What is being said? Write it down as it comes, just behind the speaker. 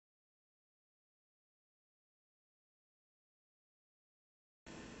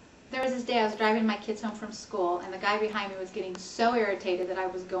there was this day I was driving my kids home from school, and the guy behind me was getting so irritated that I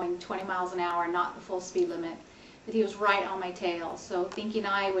was going 20 miles an hour, not the full speed limit, that he was right on my tail. So thinking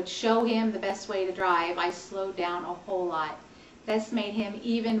I would show him the best way to drive, I slowed down a whole lot. This made him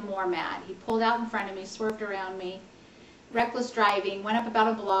even more mad. He pulled out in front of me, swerved around me, reckless driving, went up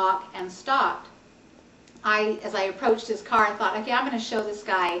about a block, and stopped. As I approached his car, I thought, okay, I'm going to show this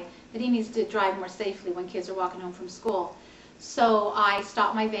guy that he needs to drive more safely when kids are walking home from school. So I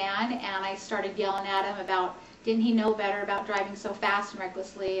stopped my van and I started yelling at him about, didn't he know better about driving so fast and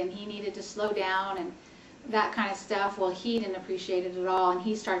recklessly, and he needed to slow down and that kind of stuff. Well, he didn't appreciate it at all, and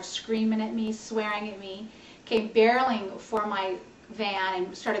he started screaming at me, swearing at me, came barreling for my van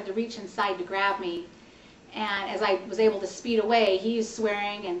and started to reach inside to grab me. And as I was able to speed away, he was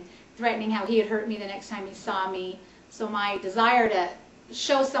swearing and threatening how he would hurt me the next time he saw me. So my desire to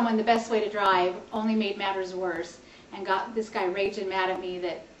show someone the best way to drive only made matters worse, and got this guy raging mad at me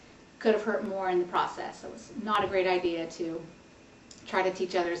that could have hurt more in the process. It was not a great idea to try to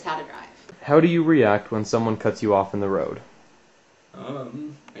teach others how to drive. How do you react when someone cuts you off in the road? I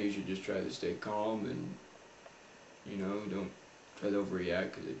usually just try to stay calm and, don't try to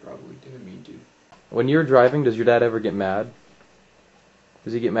overreact because they probably didn't mean to. When you're driving, does your dad ever get mad?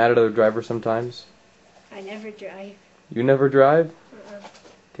 Does he get mad at other drivers sometimes? I never drive. You never drive? Uh-uh.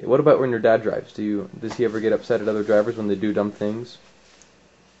 Okay, what about when your dad drives? Does he ever get upset at other drivers when they do dumb things?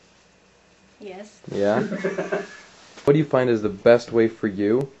 Yes. Yeah? What do you find is the best way for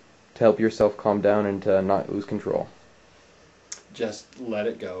you to help yourself calm down and to not lose control? Just let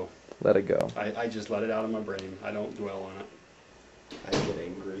it go. Let it go. I just let it out of my brain. I don't dwell on it. I get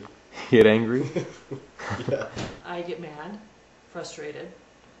angry. Get angry? Yeah. I get mad, frustrated.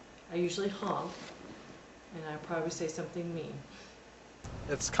 I usually honk, and I probably say something mean.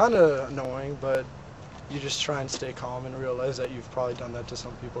 It's kind of annoying, but you just try and stay calm and realize that you've probably done that to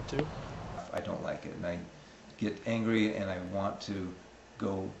some people too. I don't like it, and I get angry and I want to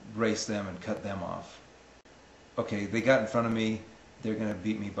go race them and cut them off. Okay, they got in front of me, they're going to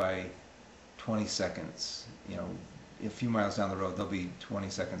beat me by 20 seconds. A few miles down the road, they'll be 20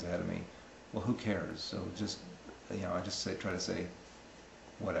 seconds ahead of me. Well, who cares? So just, I just try to say,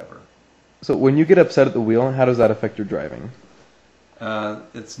 whatever. So when you get upset at the wheel, how does that affect your driving?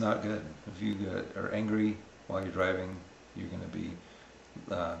 It's not good. If you are angry while you're driving, you're going to be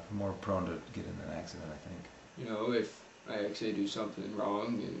more prone to get in an accident, I think. If I actually do something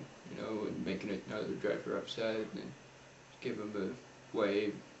wrong and, and making another driver upset, then give them a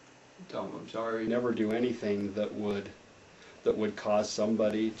wave, tell them I'm sorry. Never do anything that would cause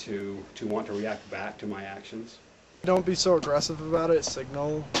somebody to want to react back to my actions. Don't be so aggressive about it.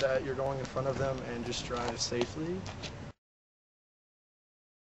 Signal that you're going in front of them and just drive safely.